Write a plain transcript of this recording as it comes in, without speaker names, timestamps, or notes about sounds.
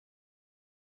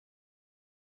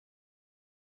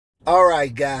All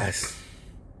right, guys.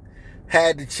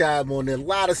 Had to chime on there. A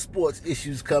lot of sports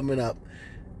issues coming up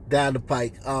down the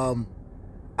pike. I'm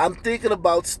thinking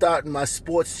about starting my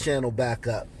sports channel back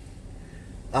up.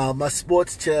 My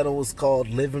sports channel is called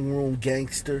Living Room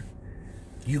Gangster.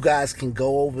 You guys can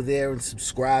go over there and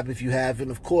subscribe if you haven't.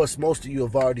 Of course, most of you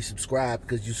have already subscribed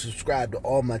because you subscribe to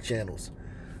all my channels.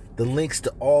 The links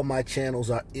to all my channels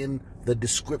are in the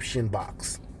description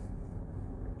box.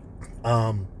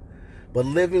 But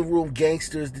Living Room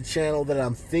Gangster is the channel that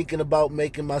I'm thinking about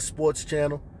making my sports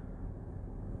channel.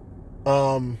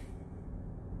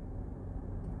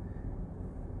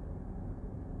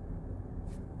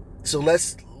 So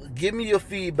let's give me your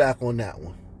feedback on that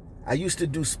one. I used to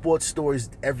do sports stories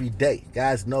every day.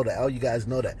 Guys know that. All you guys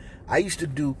know that. I used to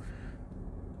do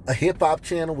a hip hop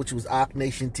channel, which was Ock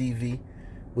Nation TV,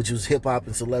 which was hip hop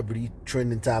and celebrity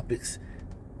trending topics.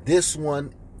 This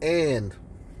one and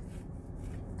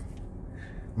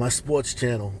my sports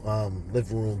channel,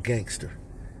 Living Room Gangster.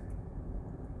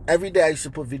 Every day I used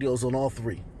to put videos on all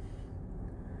three.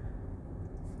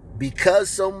 Because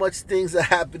so much things are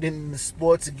happening in the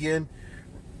sports again,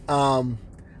 I'm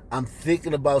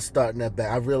thinking about starting that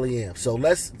back. I really am. So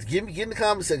get in the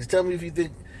comment section. Tell me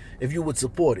if you would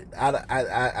support it.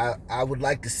 I would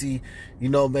like to see,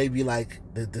 maybe like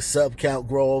the sub count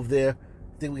grow over there.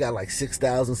 I think we got like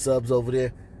 6,000 subs over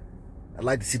there. I'd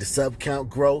like to see the sub count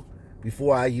grow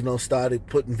before I, started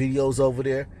putting videos over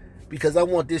there, because I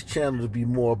want this channel to be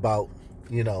more about,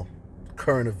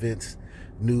 current events,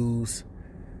 news,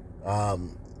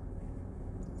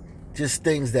 just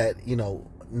things that,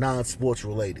 non-sports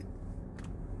related.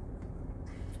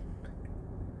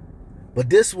 But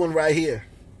this one right here,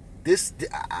 this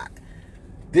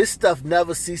stuff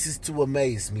never ceases to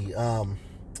amaze me.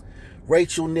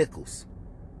 Rachel Nichols.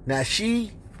 Now,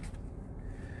 she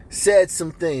said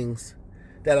some things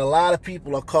that a lot of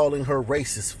people are calling her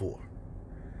racist for.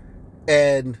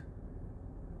 And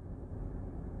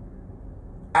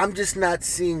I'm just not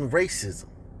seeing racism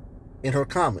in her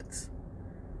comments.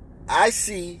 I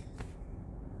see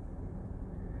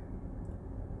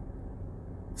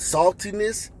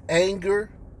saltiness,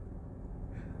 anger.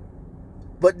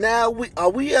 But now, are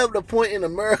we at a point in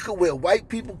America where white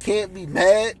people can't be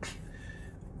mad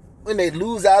when they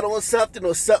lose out on something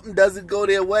or something doesn't go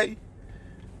their way?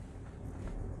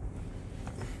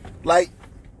 Like,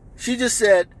 she just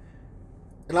said,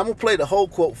 and I'm going to play the whole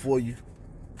quote for you,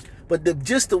 but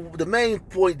the main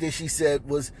point that she said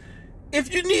was,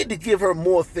 if you need to give her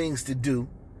more things to do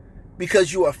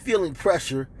because you are feeling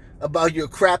pressure about your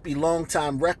crappy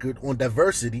long-time record on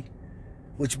diversity,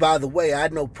 which, by the way, I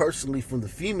know personally from the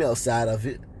female side of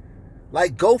it,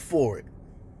 like, go for it.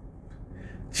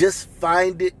 Just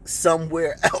find it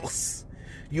somewhere else.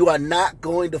 You are not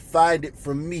going to find it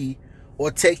from me or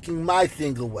taking my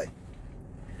thing away.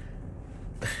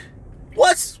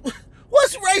 What's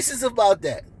racist about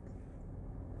that?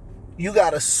 You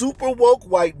got a super woke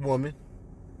white woman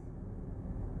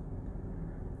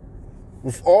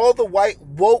with all the white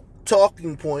woke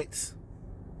talking points.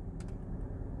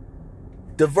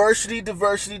 Diversity,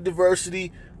 diversity,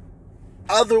 diversity.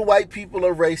 Other white people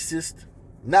are racist.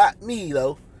 Not me,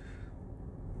 though.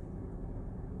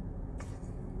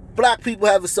 Black people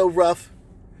have it so rough.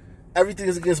 Everything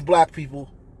is against black people.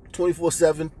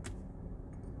 24/7.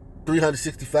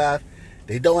 365.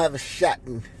 They don't have a shot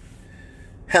in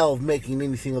hell of making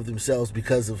anything of themselves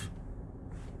because of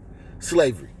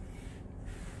slavery.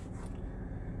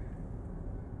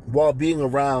 While being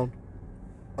around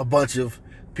a bunch of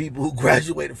people who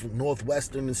graduated from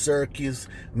Northwestern and Syracuse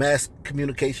mass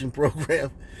communication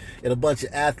program, and a bunch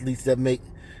of athletes that make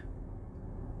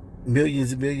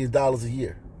millions and millions of dollars a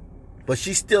year. But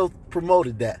she still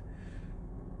promoted that,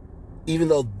 even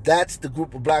though that's the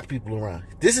group of black people around.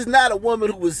 This is not a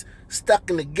woman who was stuck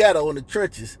in the ghetto in the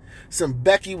trenches. Some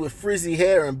Becky with frizzy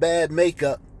hair and bad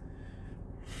makeup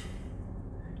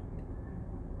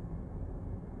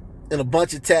and a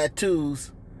bunch of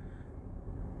tattoos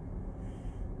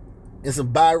and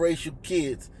some biracial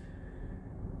kids.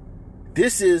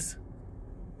 This is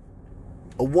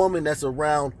a woman that's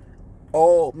around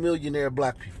all millionaire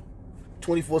black people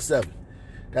 24/7.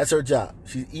 That's her job.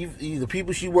 She's either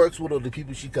people she works with or the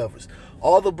people she covers.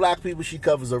 All the black people she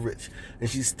covers are rich. And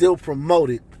she still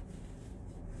promoted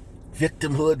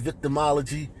victimhood,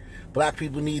 victimology. Black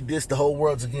people need this. The whole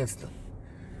world's against them.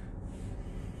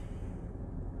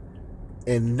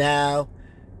 And now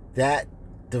that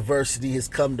diversity has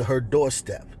come to her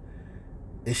doorstep.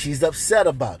 And she's upset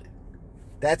about it.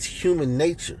 That's human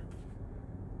nature.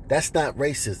 That's not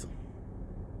racism.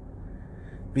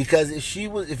 Because if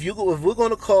we're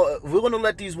gonna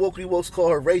let these wokey wokes call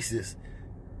her racist,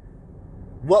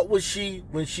 What was she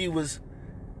when she was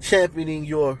championing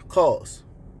your cause?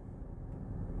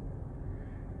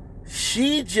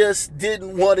 She just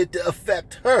didn't want it to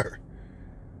affect her.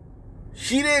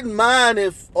 She didn't mind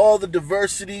if all the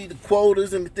diversity, the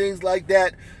quotas and the things like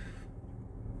that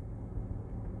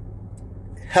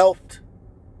helped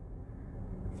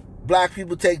black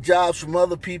people take jobs from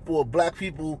other people, or black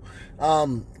people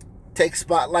take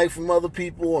spotlight from other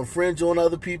people, or infringe on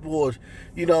other people, or,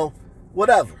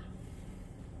 whatever.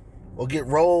 Or get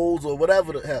roles, or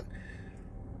whatever the heck.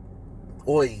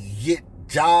 Or get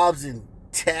jobs in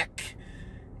tech,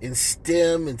 in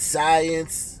STEM, in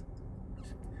science,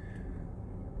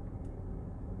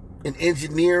 in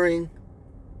engineering,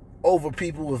 over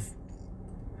people with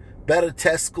better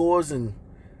test scores and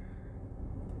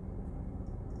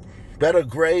better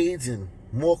grades and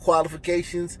more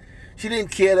qualifications. She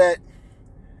didn't care that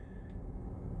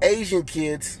Asian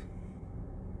kids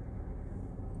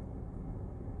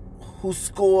who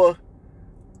score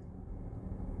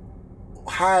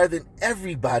higher than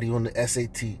everybody on the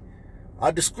SAT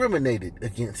are discriminated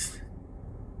against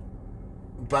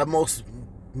by most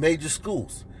major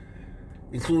schools,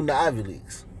 including the Ivy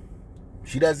Leagues.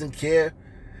 She doesn't care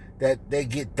that they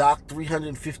get docked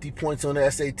 350 points on the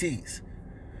SATs,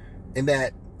 and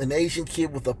that an Asian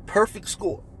kid with a perfect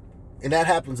score, and that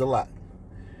happens a lot,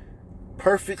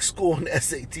 perfect score on the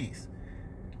SATs,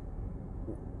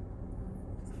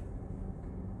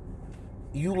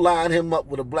 you line him up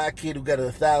with a black kid who got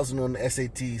 1,000 on the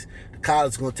SATs, the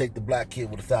college is going to take the black kid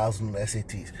with 1,000 on the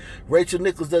SATs. Rachel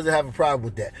Nichols doesn't have a problem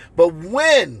with that. But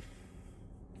when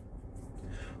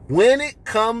it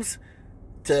comes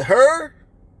to her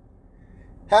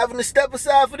having to step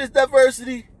aside for this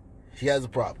diversity, she has a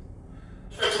problem.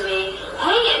 Said to me,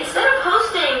 hey, instead of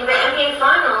hosting the NBA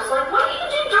Finals, why don't you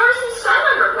do Doris's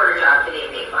sideline reporter job for the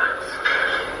NBA Finals?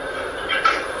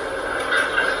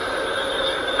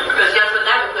 Because guess what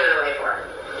that would clear the way for?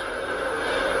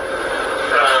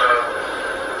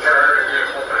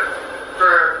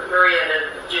 For Maria to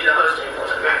do the hosting for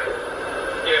them.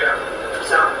 Yeah.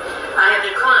 So, I have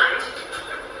declined.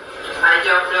 I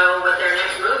don't know what their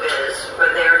next move is,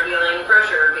 but they are feeling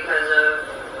pressure because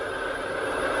of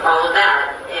all of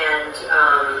that, and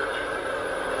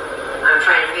I'm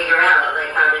trying to figure out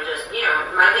how to just,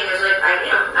 my thing is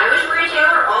I wish Maria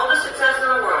Taylor all the success in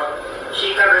the world.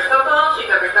 She covers football, she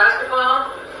covers basketball.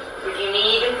 If you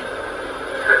need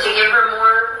to give her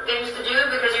more things to do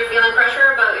because you're feeling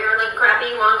pressure about your crappy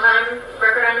long-time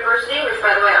record on diversity, which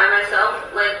by the way I myself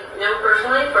know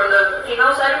personally from the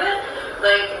female side of it,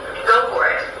 go for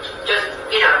it. Just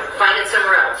find it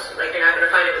somewhere else. You're not going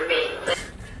to find it with me.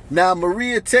 Now,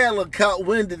 Maria Taylor caught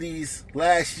wind of these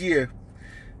last year,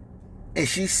 and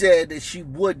she said that she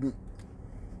wouldn't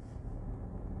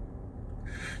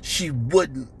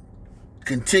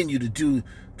continue to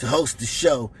host the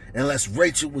show unless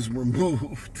Rachel was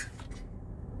removed.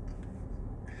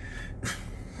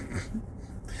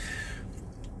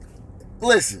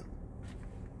 Listen,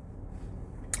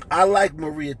 I like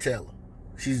Maria Taylor.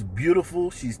 She's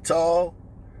beautiful, she's tall,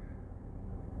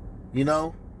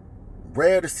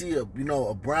 rare to see a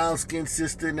brown-skinned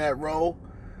sister in that role.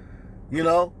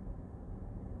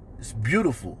 It's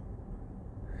beautiful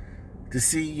to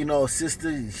see, a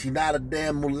sister. She's not a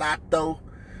damn mulatto.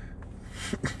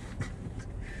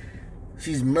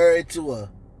 She's married to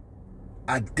a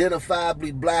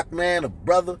identifiably black man, a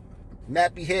brother,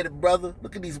 nappy-headed brother.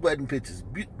 Look at these wedding pictures.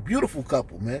 Beautiful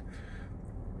couple, man.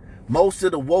 Most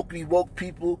of the woke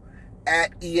people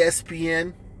at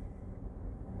ESPN,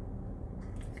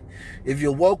 if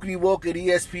you're woke at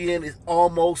ESPN, it's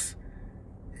almost,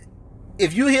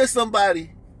 if you hear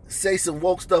somebody say some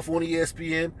woke stuff on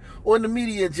ESPN or in the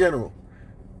media in general,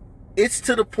 it's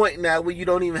to the point now where you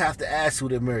don't even have to ask who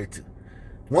they're married to.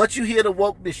 Once you hear the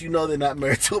wokeness, you know they're not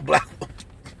married to a black woman.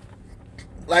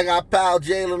 Like our pal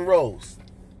Jalen Rose.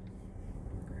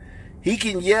 He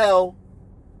can yell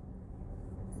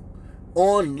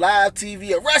on live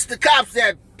TV, arrest the cops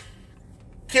that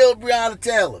killed Breonna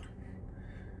Taylor.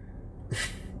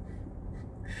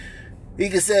 He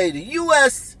can say the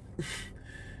U.S.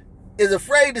 is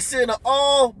afraid to send an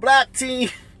all-black team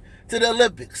to the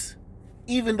Olympics,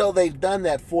 even though they've done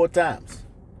that 4 times.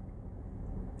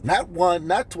 Not 1,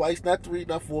 not twice, not 3,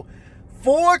 not 4.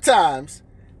 4 times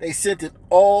they sent an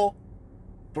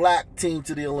all-black team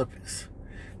to the Olympics.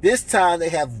 This time they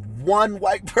have 1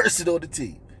 white person on the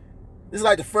team. This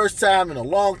is the first time in a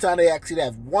long time they actually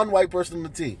have 1 white person on the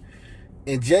team.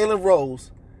 And Jalen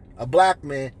Rose, a black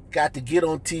man, got to get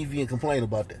on TV and complain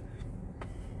about that.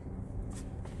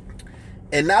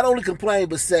 And not only complain,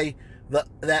 but say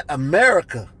that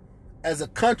America, as a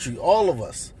country, all of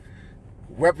us,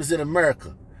 represent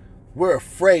America, we're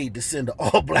afraid to send an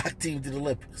all-black team to the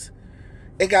Olympics.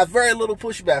 It got very little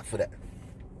pushback for that.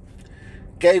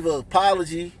 Gave an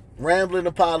apology, rambling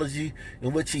apology,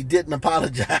 in which he didn't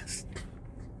apologize.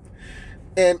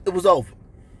 And it was over.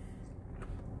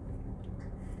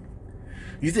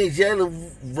 You think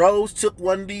Jalen Rose took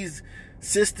one of these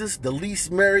sisters, the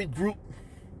least married group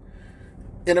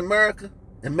in America,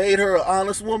 and made her an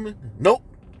honest woman? Nope.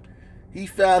 He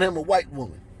found him a white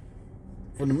woman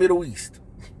from the Middle East.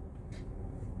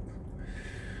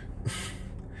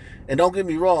 And don't get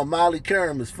me wrong, Miley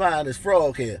Karam is fine as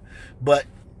frog hair, but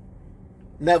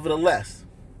nevertheless.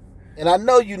 And I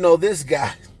know you know this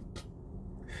guy,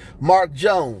 Mark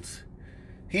Jones.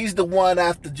 He's the one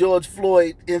after George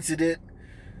Floyd incident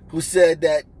who said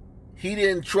that he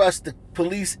didn't trust the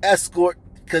police escort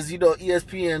because, you know,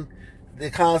 ESPN,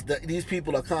 these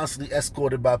people are constantly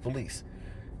escorted by police.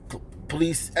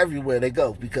 Police everywhere they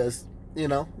go because, you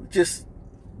know, just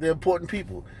they're important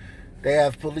people. They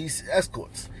have police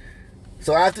escorts.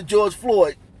 So after George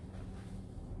Floyd,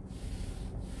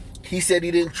 he said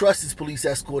he didn't trust his police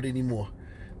escort anymore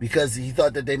because he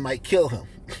thought that they might kill him.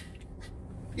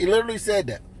 He literally said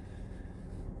that.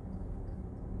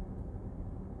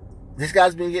 This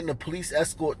guy's been getting a police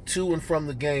escort to and from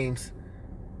the games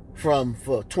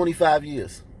for 25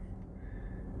 years.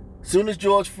 As soon as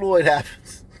George Floyd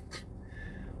happens,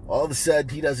 all of a sudden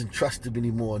he doesn't trust them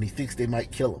anymore and he thinks they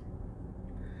might kill him.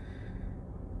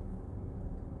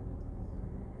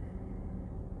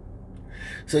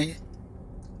 So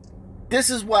this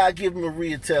is why I give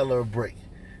Maria Taylor a break.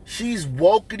 She's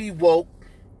wokety woke,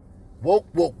 woke,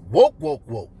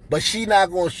 but she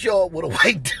not gonna show up with a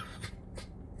white dude.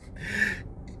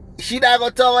 She not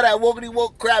gonna tell her that wokety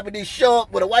woke crap and then show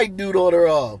up with a white dude on her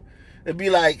arm and be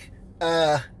like,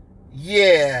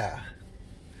 yeah.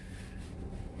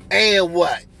 And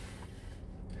what?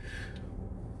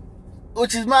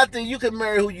 Which is my thing. You can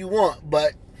marry who you want,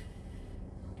 but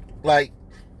like,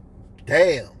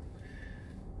 damn.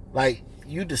 Like,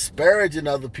 you disparaging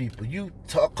other people. You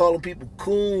calling people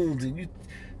coons, and you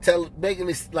making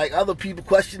this like other people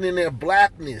questioning their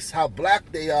blackness, how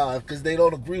black they are, because they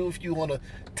don't agree with you on a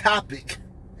topic.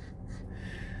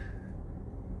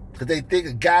 Because they think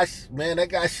that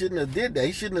guy shouldn't have did that.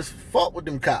 He shouldn't have fought with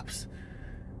them cops.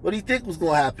 What do you think was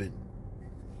going to happen?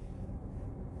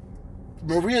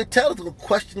 Maria Taylor's going to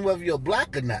question whether you're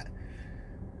black or not.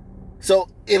 So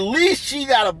at least she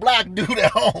got a black dude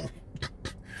at home.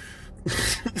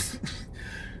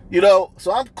 You know,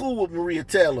 so I'm cool with Maria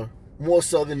Taylor more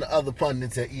so than the other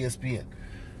pundits at ESPN.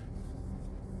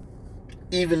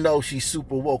 Even though she's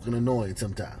super woke and annoying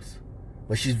sometimes.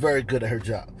 But she's very good at her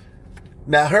job.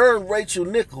 Now, her and Rachel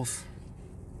Nichols,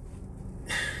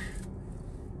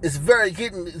 it's very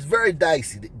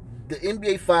dicey. The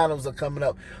NBA finals are coming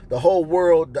up. The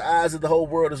eyes of the whole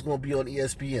world is going to be on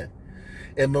ESPN.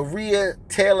 And Maria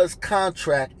Taylor's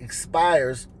contract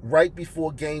expires right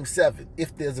before Game 7,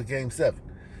 if there's a Game 7.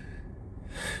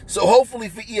 So hopefully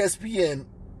for ESPN,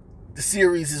 the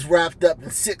series is wrapped up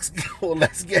in 6 or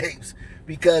less games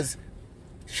because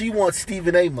she wants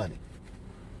Stephen A money.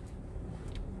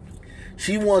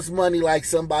 She wants money like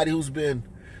somebody who's been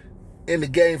in the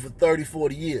game for 30,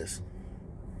 40 years.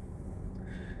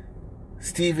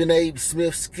 Stephen A.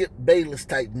 Smith, Skip Bayless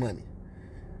type money.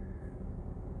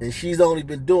 And she's only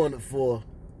been doing it for,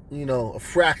 you know, a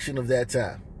fraction of that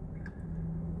time.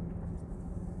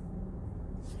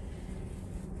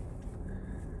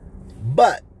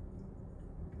 But,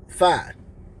 fine.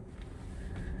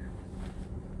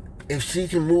 If she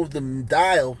can move the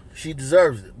dial, she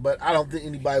deserves it. But I don't think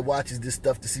anybody watches this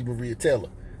stuff to see Maria Taylor.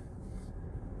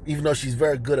 Even though she's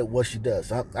very good at what she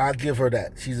does. I'll give her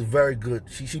that. She's a very good...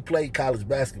 She played college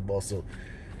basketball, so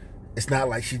it's not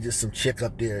like she's just some chick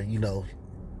up there, you know,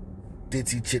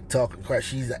 ditzy chick talking crap.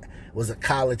 She was a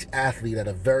college athlete at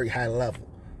a very high level.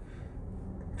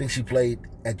 I think she played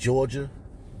at Georgia,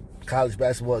 college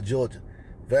basketball at Georgia.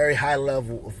 Very high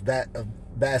level of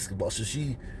basketball. So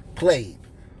she played,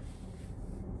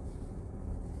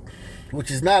 which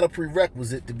is not a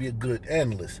prerequisite to be a good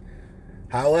analyst.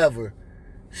 However,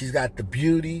 she's got the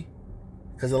beauty,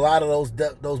 because a lot of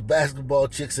those basketball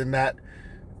chicks are not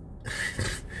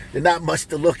they're not much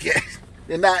to look at.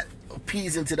 They're not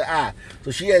appeasing to the eye.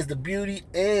 So she has the beauty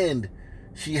and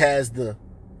she has the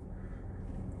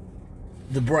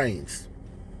brains,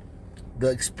 the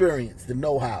experience, the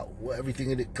know-how,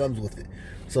 everything that comes with it.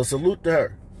 So salute to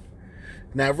her.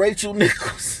 Now, Rachel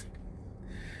Nichols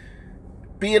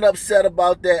being upset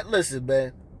about that. Listen,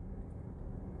 man.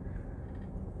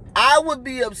 I would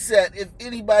be upset if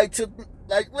anybody took,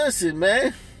 like, listen,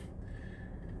 man.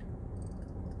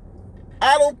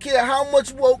 I don't care how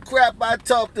much woke crap I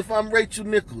talked if I'm Rachel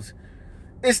Nichols.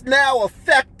 It's now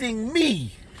affecting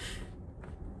me.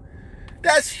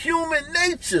 That's human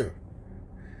nature.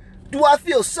 Do I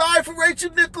feel sorry for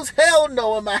Rachel Nichols? Hell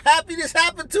no. Am I happy this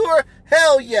happened to her?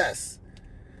 Hell yes.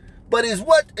 But is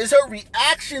her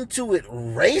reaction to it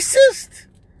racist?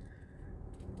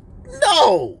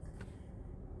 No.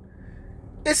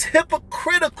 It's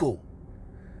hypocritical.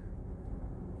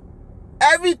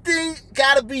 Everything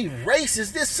gotta be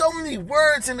racist. There's so many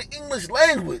words in the English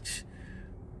language.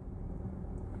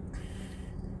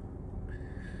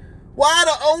 Why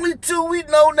the only two we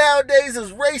know nowadays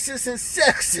is racist and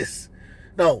sexist?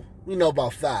 No, we know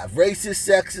about 5. Racist,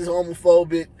 sexist,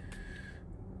 homophobic.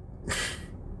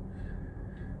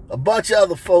 A bunch of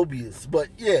other phobias, but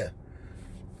yeah.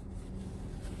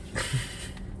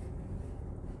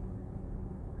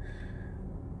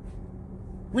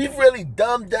 We've really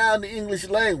dumbed down the English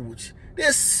language.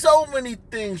 There's so many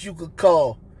things you could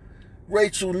call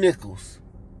Rachel Nichols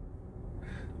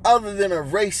other than a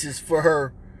racist for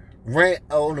her rant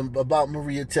about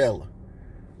Maria Taylor.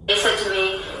 They said to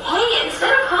me, hey,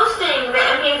 instead of hosting the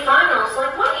NBA Finals,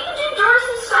 like, why don't you do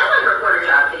Doris's sideline reporter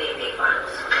job for the NBA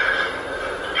Finals?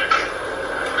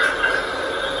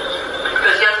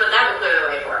 Because guess what that would clear the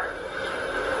way for?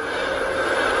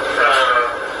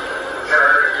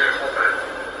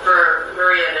 For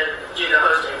Maria to do the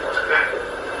hosting for them.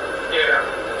 Yeah.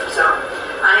 So,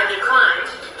 I have declined.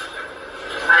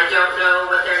 I don't know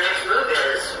what their next move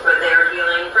is, but they're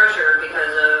feeling pressure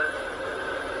because of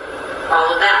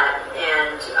all of that.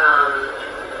 And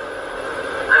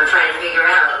I'm trying to figure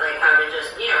out, like, how to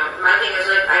just, my thing is,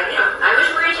 like, I wish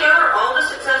Maria Taylor all the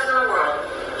success in the world.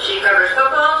 She covers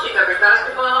football, she covers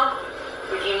basketball.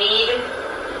 If you need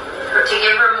her to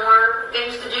give her more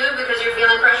things to do because you're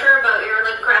feeling pressure about your,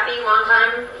 like, crappy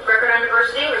long-time record on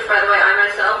diversity, which, by the way, I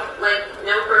myself, like,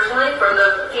 know personally from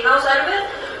the female side of it,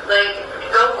 like,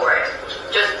 go for it.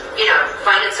 Just,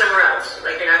 find it somewhere else.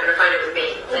 Like, you're not going to find it with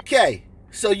me. Okay,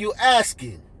 so you're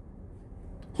asking,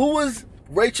 who was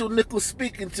Rachel Nichols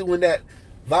speaking to in that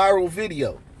viral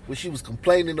video where she was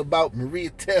complaining about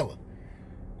Maria Taylor?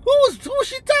 Who was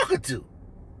she talking to?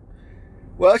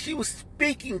 Well, she was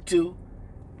speaking to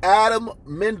Adam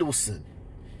Mendelsohn.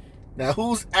 Now,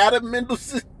 who's Adam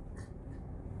Mendelsohn?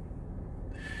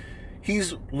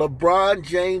 He's LeBron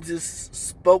James's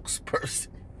spokesperson.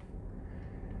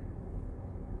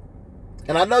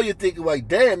 And I know you're thinking, like,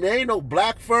 damn, there ain't no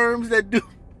black firms that do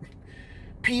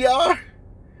PR.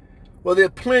 Well, there are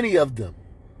plenty of them.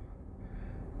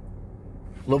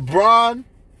 LeBron,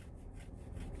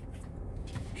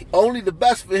 only the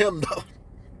best for him, though.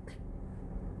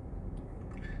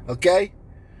 Okay?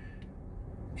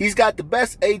 He's got the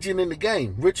best agent in the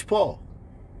game, Rich Paul,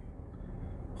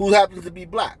 who happens to be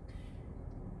black.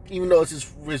 Even though it's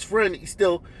his friend, he's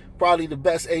still probably the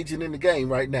best agent in the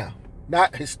game right now.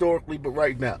 Not historically, but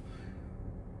right now.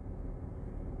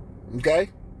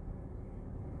 Okay?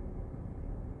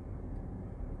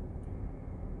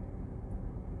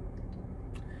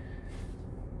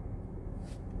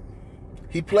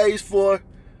 He plays for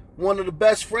one of the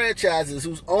best franchises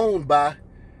who's owned by,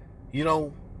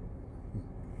 Jeannie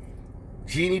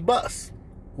Buss,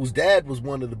 whose dad was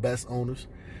one of the best owners.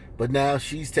 But now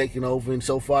she's taking over, and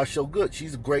so far so good.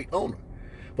 She's a great owner.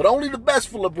 But only the best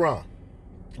for LeBron,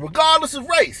 regardless of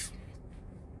race.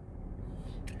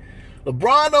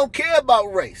 LeBron don't care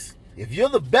about race. If you're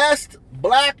the best,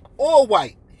 black or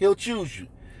white, he'll choose you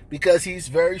because he's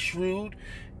very shrewd,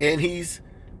 and he's,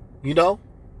 he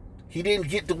didn't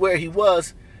get to where he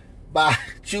was by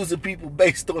choosing people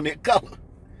based on their color.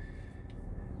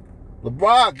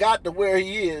 LeBron got to where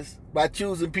he is by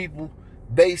choosing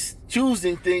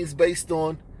things based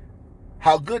on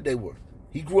how good they were.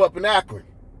 He grew up in Akron.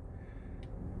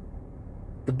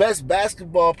 The best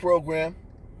basketball program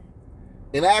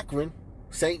in Akron,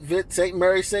 St.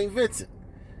 Mary, St. Vincent.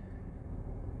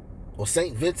 Or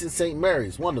St. Vincent, St.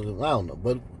 Mary's, one of them, I don't know.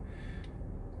 But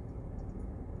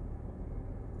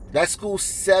that school's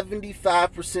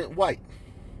 75% white.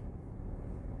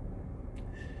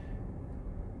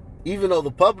 Even though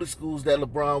the public schools that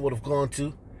LeBron would have gone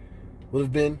to would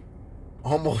have been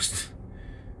almost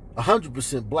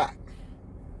 100% black.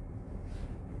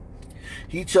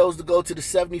 He chose to go to the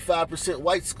 75%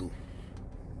 white school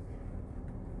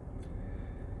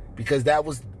because that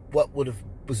was what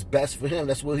was best for him.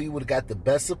 That's where he would have got the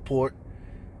best support.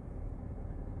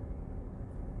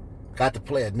 Got to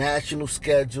play a national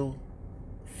schedule,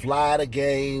 fly to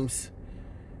games,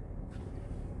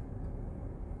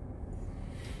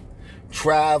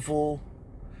 travel,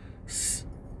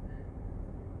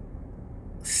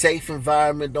 safe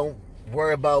environment. Don't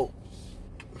worry about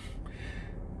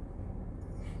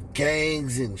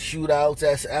gangs and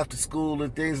shootouts after school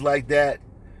and things like that.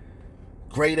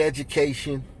 Great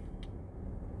education.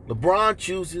 LeBron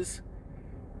chooses,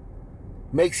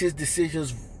 makes his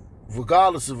decisions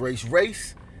regardless of race.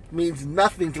 Race means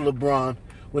nothing to LeBron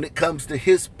when it comes to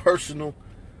his personal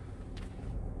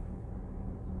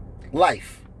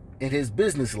life and his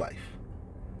business life.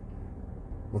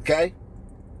 Okay?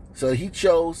 So he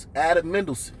chose Adam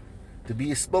Mendelsohn to be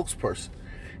his spokesperson.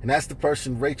 And that's the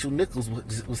person Rachel Nichols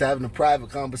was having a private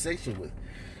conversation with.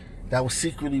 That was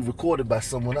secretly recorded by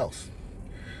someone else.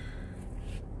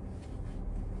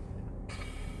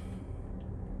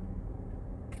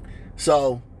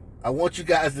 So I want you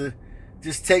guys to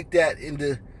just take that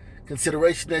into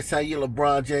consideration next time you hear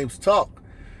LeBron James talk.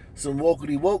 Some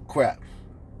wokety woke crap.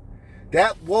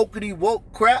 That wokety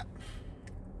woke crap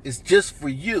is just for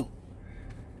you.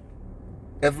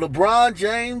 If LeBron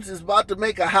James is about to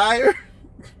make a hire,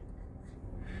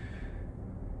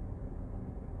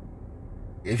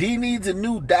 if he needs a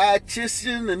new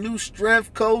dietitian, a new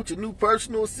strength coach, a new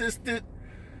personal assistant,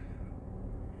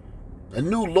 a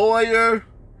new lawyer,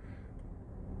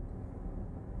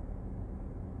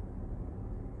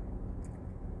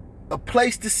 a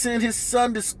place to send his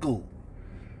son to school,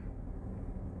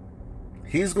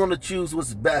 he's going to choose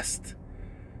what's best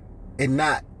and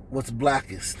not what's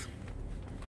blackest.